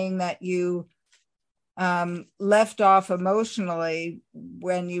a saying that you left off emotionally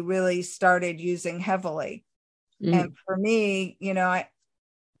when you really started using heavily. And for me, I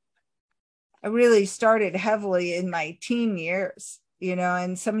really started heavily in my teen years,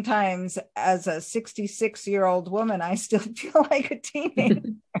 and sometimes as a 66-year-old woman, I still feel like a teenager.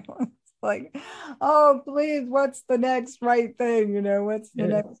 It's like, oh, please, what's the next right thing? What's the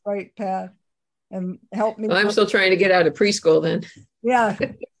next right path? And help me. Well, I'm still trying to get out of preschool then. Yeah.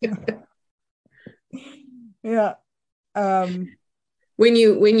 Yeah. When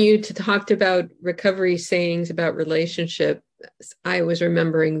you talked about recovery sayings about relationship, I was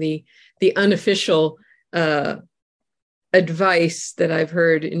remembering the unofficial advice that I've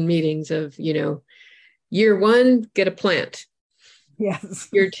heard in meetings of, year 1, get a plant. Yes.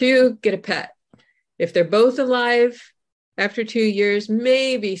 Year 2, get a pet. If they're both alive after 2 years,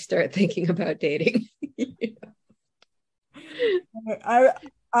 maybe start thinking about dating.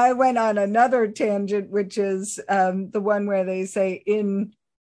 I went on another tangent, which is the one where they say in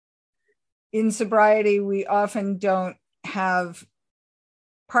sobriety, we often don't have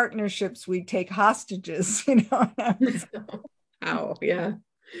partnerships, we take hostages, Oh, yeah.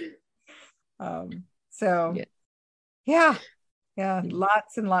 Yeah,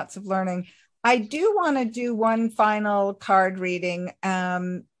 lots and lots of learning. I do want to do one final card reading,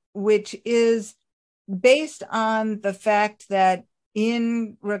 which is based on the fact that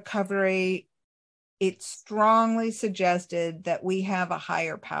in recovery, it's strongly suggested that we have a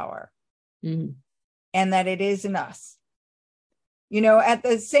higher power and that it is in us. At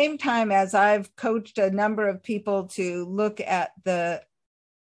the same time as I've coached a number of people to look at the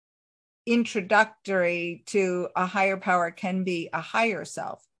introductory to a higher power can be a higher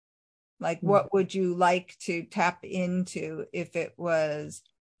self. Like, what would you like to tap into if it was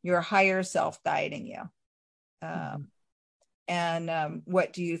your higher self guiding you? And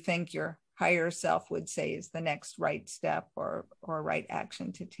what do you think your higher self would say is the next right step or right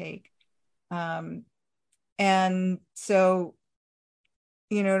action to take? And so,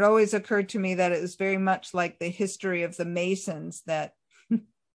 it always occurred to me that it was very much like the history of the Masons, that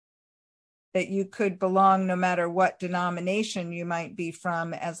you could belong no matter what denomination you might be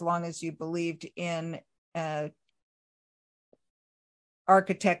from, as long as you believed in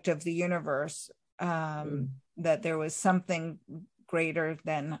architect of the universe, that there was something greater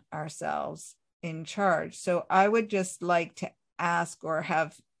than ourselves in charge. So I would just like to ask, or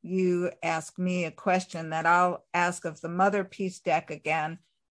have you ask me, a question that I'll ask of the Mother Peace deck again,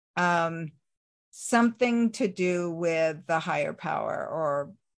 something to do with the higher power,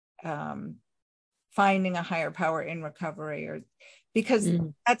 or finding a higher power in recovery, or because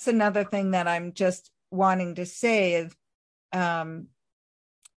that's another thing that I'm just wanting to say is, I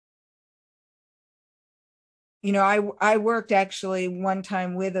worked actually one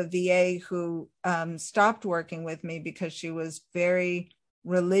time with a VA who stopped working with me because she was very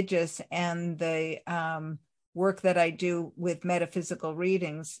religious, and the work that I do with metaphysical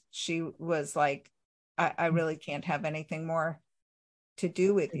readings, she was like, I really can't have anything more to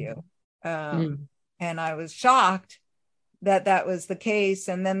do with you. And I was shocked that that was the case.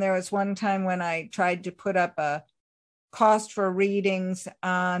 And then there was one time when I tried to put up a cost for readings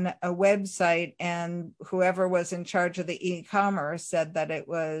on a website, and whoever was in charge of the e-commerce said that it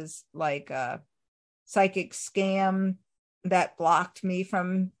was like a psychic scam that blocked me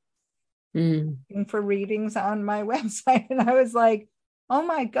from for readings on my website. And I was like, oh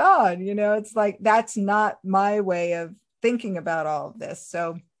my God, it's like, that's not my way of thinking about all of this.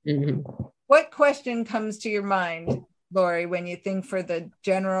 So what question comes to your mind, Lori, when you think for the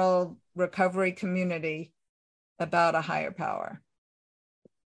general recovery community about a higher power?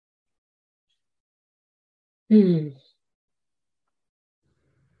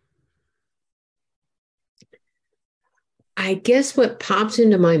 I guess what pops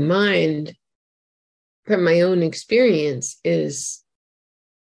into my mind from my own experience is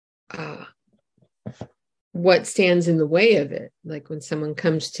what stands in the way of it. Like when someone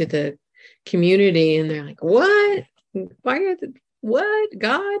comes to the community and they're like, what? Why are what?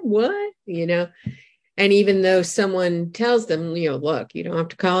 God, what? And even though someone tells them, look, you don't have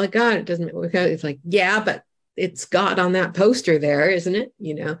to call it God. It doesn't work out. It's like, yeah, but it's God on that poster there, isn't it?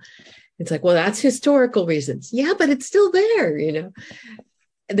 It's like, well, that's historical reasons. Yeah, but it's still there,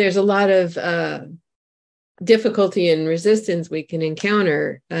 There's a lot of difficulty and resistance we can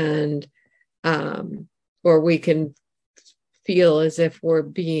encounter, and or we can feel as if we're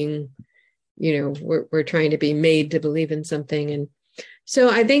being, we're trying to be made to believe in something. And so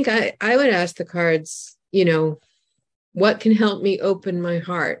I think I would ask the cards, what can help me open my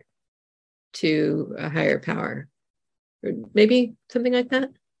heart to a higher power? or maybe something like that.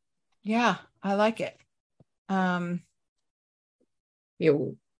 Yeah, I like it.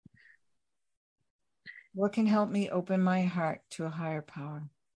 What can help me open my heart to a higher power,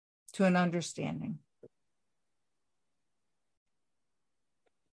 to an understanding?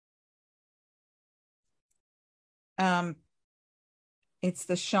 It's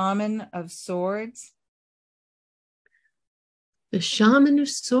the Shaman of Swords. The Shaman of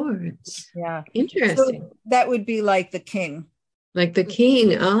Swords. Yeah. Interesting. So that would be like the king. Like the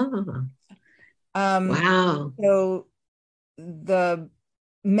king. Oh. Wow. So the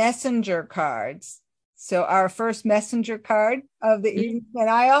messenger cards. So our first messenger card of the evening, and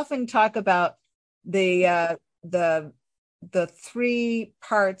I often talk about the three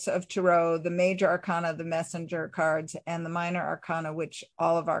parts of tarot: the major arcana, the messenger cards, and the minor arcana, which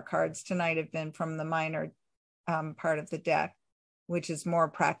all of our cards tonight have been from the minor part of the deck, which is more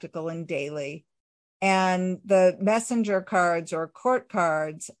practical and daily. And the messenger cards or court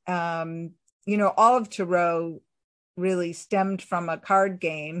cards, all of tarot really stemmed from a card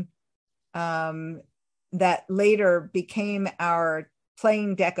game that later became our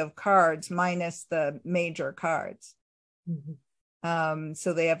playing deck of cards minus the major cards. Mm-hmm.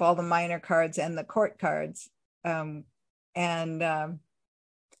 So they have all the minor cards and the court cards. Anyway,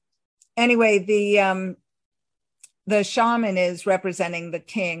 the shaman is representing the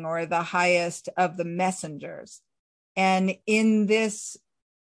king or the highest of the messengers. And in this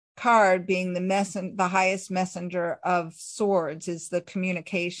card, being the highest messenger of swords is the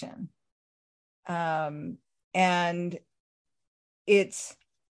communication. And it's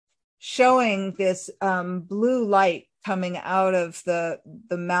showing this blue light coming out of the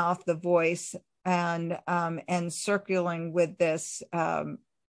mouth, the voice, and circling with this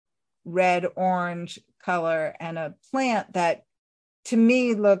red orange color, and a plant that to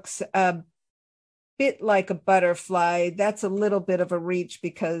me looks a bit like a butterfly. That's a little bit of a reach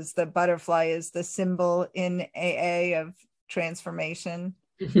because the butterfly is the symbol in AA of transformation.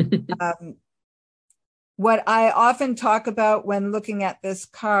 What I often talk about when looking at this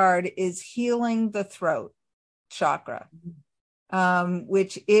card is healing the throat chakra,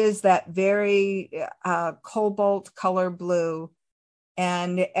 which is that very cobalt color blue.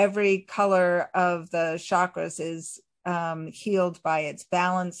 And every color of the chakras is healed by its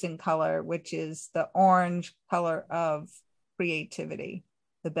balancing color, which is the orange color of creativity,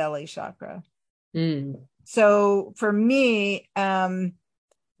 the belly chakra. So for me,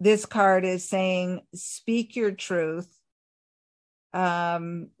 this card is saying, speak your truth,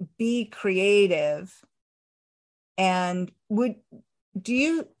 be creative. And can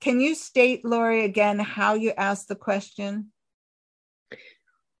you state, Lori, again, how you asked the question?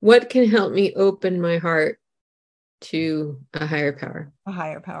 What can help me open my heart to a higher power? A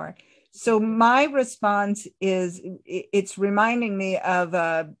higher power. So my response is, it's reminding me of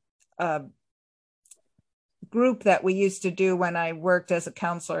a group that we used to do when I worked as a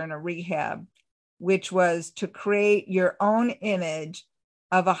counselor in a rehab, which was to create your own image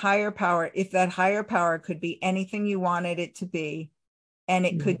of a higher power. If that higher power could be anything you wanted it to be, and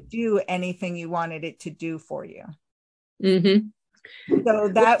it could do anything you wanted it to do for you. Mm-hmm. So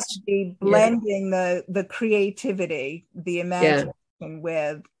that would be blending the creativity, the imagination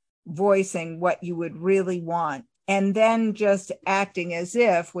with voicing what you would really want, and then just acting as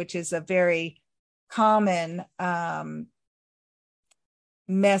if, which is a very common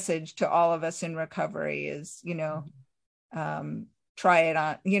message to all of us in recovery, is, try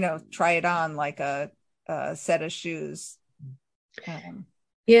it on like a set of shoes.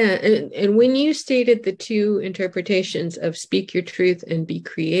 And when you stated the two interpretations of speak your truth and be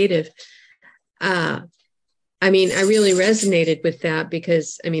creative, I really resonated with that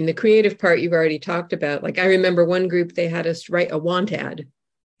because, the creative part you've already talked about. Like, I remember one group, they had us write a want ad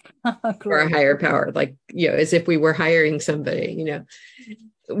for a higher power, like, as if we were hiring somebody,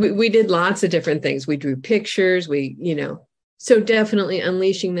 we did lots of different things. We drew pictures, so definitely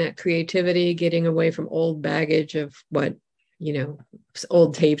unleashing that creativity, getting away from old baggage of what,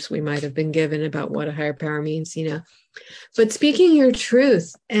 old tapes we might have been given about what a higher power means, but speaking your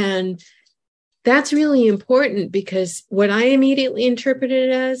truth. And that's really important because what I immediately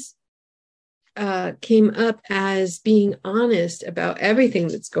interpreted as came up as being honest about everything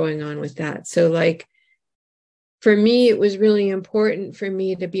that's going on with that. So like, for me, it was really important for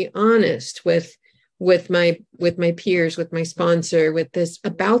me to be honest with my peers, with my sponsor, with this,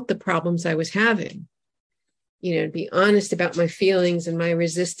 about the problems I was having. To be honest about my feelings and my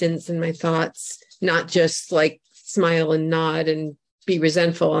resistance and my thoughts, not just like smile and nod and be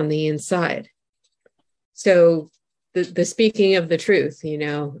resentful on the inside. So the speaking of the truth,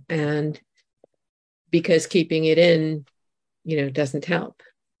 and because keeping it in, doesn't help.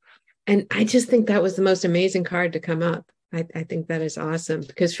 And I just think that was the most amazing card to come up. I think that is awesome,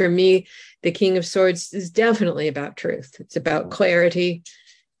 because for me, the King of Swords is definitely about truth. It's about clarity,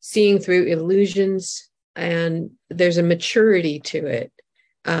 seeing through illusions, and there's a maturity to it.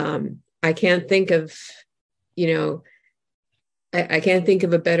 I can't think of, I can't think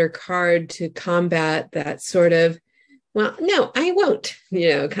of a better card to combat that sort of, well, no, I won't,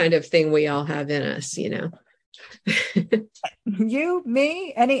 kind of thing we all have in us, You,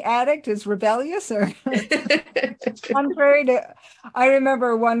 me, any addict is rebellious, or contrary to, I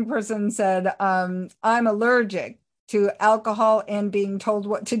remember one person said, I'm allergic to alcohol and being told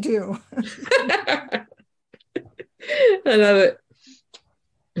what to do. I love it.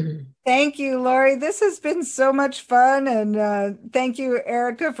 Thank you, Lori. This has been so much fun. And thank you,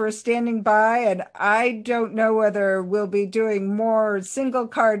 Erica, for standing by. And I don't know whether we'll be doing more single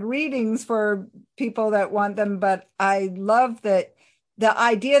card readings for people that want them, but I love that the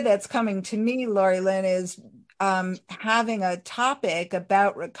idea that's coming to me, Lori Lynn, is having a topic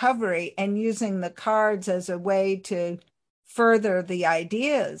about recovery and using the cards as a way to further the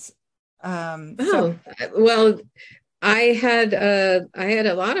ideas. Well, I had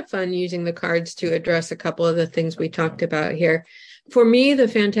a lot of fun using the cards to address a couple of the things we talked about here. For me, the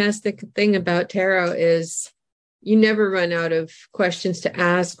fantastic thing about tarot is you never run out of questions to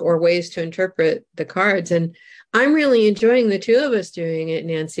ask or ways to interpret the cards. And I'm really enjoying the two of us doing it,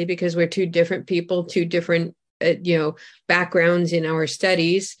 Nancy, because we're two different people, two different, backgrounds in our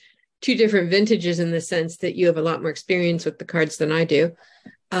studies, two different vintages in the sense that you have a lot more experience with the cards than I do.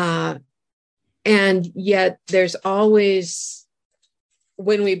 And yet there's always,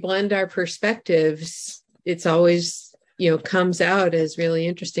 when we blend our perspectives, it's always, comes out as really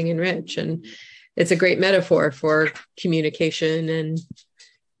interesting and rich. And it's a great metaphor for communication and,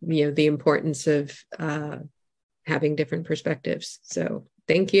 the importance of having different perspectives. So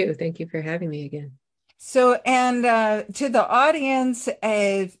thank you. Thank you for having me again. So, and to the audience,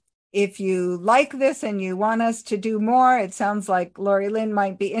 if you like this and you want us to do more, it sounds like Lori Lynn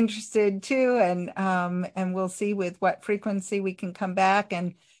might be interested too. And we'll see with what frequency we can come back.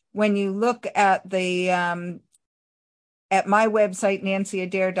 And when you look at the at my website,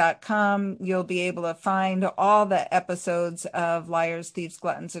 nancyadair.com, you'll be able to find all the episodes of Liars, Thieves,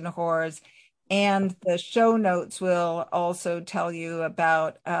 Gluttons, and Whores. And the show notes will also tell you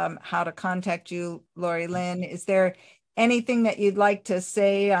about how to contact you, Lori Lynn. Is there anything that you'd like to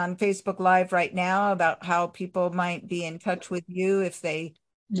say on Facebook Live right now about how people might be in touch with you if they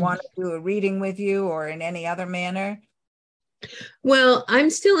want to do a reading with you or in any other manner? Well,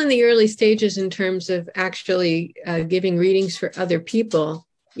 I'm still in the early stages in terms of actually giving readings for other people.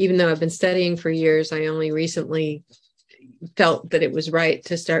 Even though I've been studying for years, I only recently felt that it was right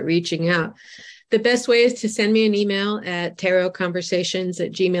to start reaching out. The best way is to send me an email at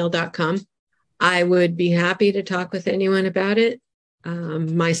tarotconversations@gmail.com. I would be happy to talk with anyone about it.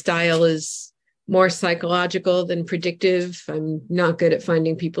 My style is more psychological than predictive. I'm not good at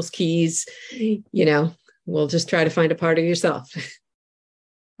finding people's keys. We'll just try to find a part of yourself.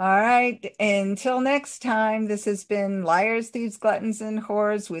 All right. Until next time, this has been Liars, Thieves, Gluttons, and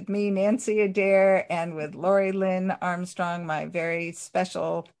Whores with me, Nancy Adair, and with Lori Lynn Armstrong, my very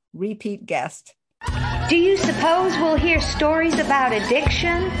special repeat guest. Do you suppose we'll hear stories about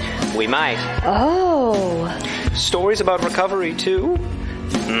addiction? We might. Oh. Stories about recovery, too?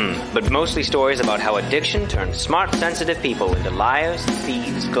 But mostly stories about how addiction turns smart, sensitive people into liars,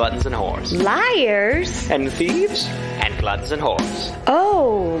 thieves, gluttons, and whores. Liars? And thieves? And gluttons and whores.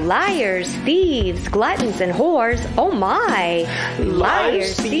 Oh, liars, thieves, gluttons, and whores. Oh, my.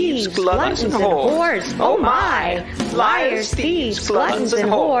 Liars, thieves, gluttons, and whores. Oh, my. Liars, thieves, gluttons, and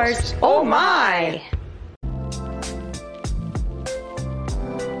whores. Oh, my.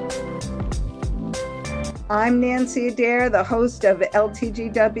 I'm Nancy Adair, the host of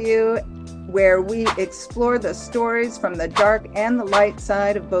LTGW, where we explore the stories from the dark and the light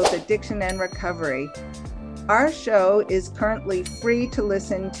side of both addiction and recovery. Our show is currently free to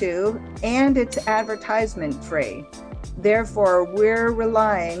listen to, and it's advertisement free. Therefore, we're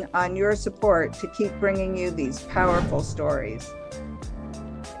relying on your support to keep bringing you these powerful stories.